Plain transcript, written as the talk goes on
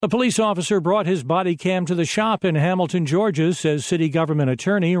A police officer brought his body cam to the shop in Hamilton, Georgia, says city government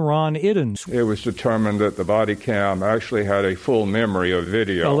attorney Ron Iddens. It was determined that the body cam actually had a full memory of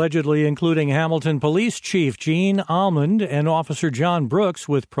video. Allegedly including Hamilton Police Chief Gene Almond and Officer John Brooks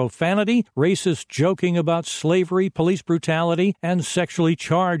with profanity, racist joking about slavery, police brutality, and sexually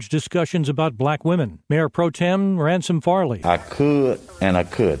charged discussions about black women. Mayor Pro Tem Ransom Farley. I could and I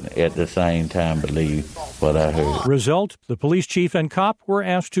couldn't at the same time believe what I heard. Result, the police chief and cop were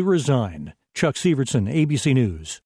asked to resign. Chuck Sivertsen, ABC News.